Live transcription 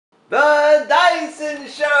The Dyson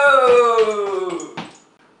Show!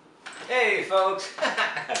 Hey folks!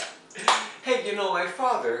 Hey, you know, my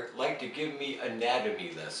father liked to give me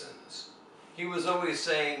anatomy lessons. He was always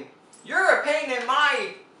saying, "You're a pain in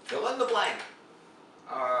my..." fill in the blank.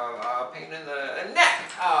 Pain in the neck,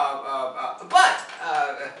 butt.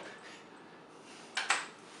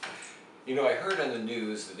 You know, I heard on the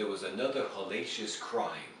news that there was another hellacious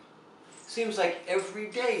crime. Seems like every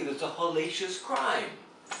day there's a hellacious crime.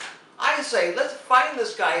 I say, let's find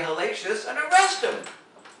this guy hellacious and arrest him.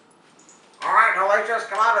 All right, hellacious,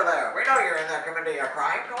 come out of there. We know you're in there committing a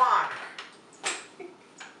crime. Come on.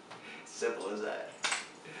 Simple as that.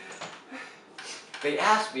 They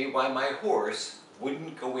asked me why my horse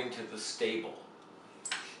wouldn't go into the stable.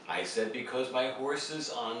 I said because my horse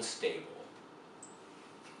is unstable.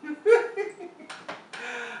 Do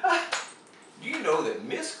you know that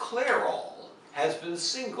Miss Clairol has been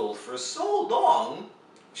single for so long,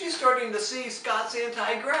 she's starting to see Scott's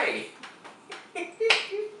anti-gray?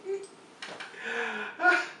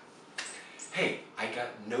 Hey, I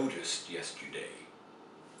got noticed yesterday.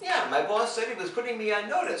 Yeah, my boss said he was putting me on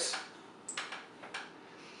notice.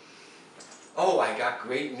 Oh, I got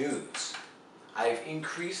great news. I've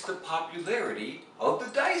increased the popularity of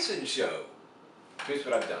the Dyson Show. Here's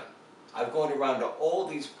what I've done. I've gone around to all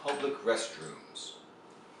these public restrooms.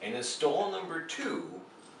 And in stall number 2,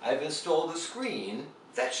 I've installed a screen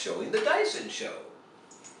that's showing the Dyson Show.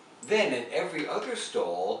 Then in every other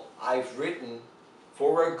stall, I've written,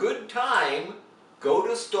 "For a good time, go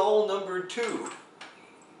to stall number 2.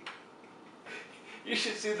 You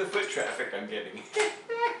should see the foot traffic I'm getting.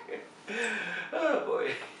 Oh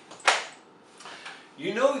boy.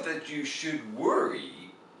 You know that you should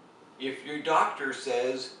worry if your doctor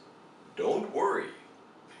says, "Don't worry."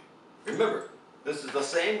 Remember, this is the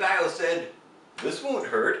same guy who said, "This won't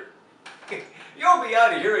hurt. You'll be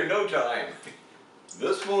out of here in no time.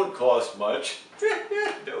 This won't cost much.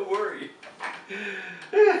 Don't worry."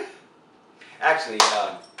 Actually,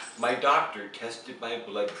 my doctor tested my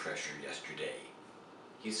blood pressure yesterday.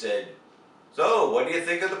 He said, "So, what do you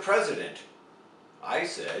think of the president?" I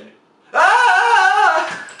said,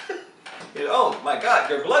 "Ah!" You know, "Oh my God,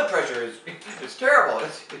 your blood pressure is terrible."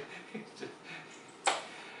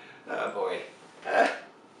 Oh boy.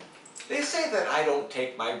 They say that I don't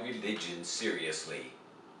take my religion seriously.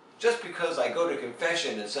 Just because I go to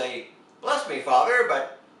confession and say, "Bless me, Father,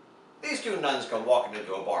 but these 2 nuns come walking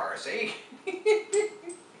into a bar, see?"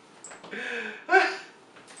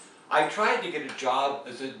 I tried to get a job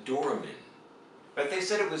as a doorman, but they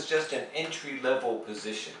said it was just an entry-level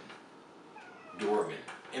position. Doorman.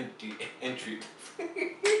 Entry.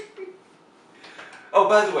 Oh,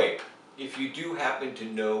 by the way, if you do happen to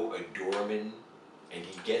know a doorman and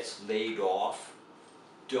he gets laid off,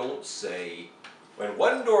 don't say, "When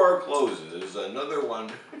one door closes, another one..."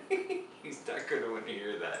 He's not going to want to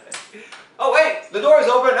hear that. Oh, wait, the door's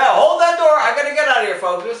open now. Hold that door. I got to get out of here,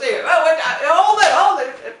 folks. We'll see you. Oh, wait, hold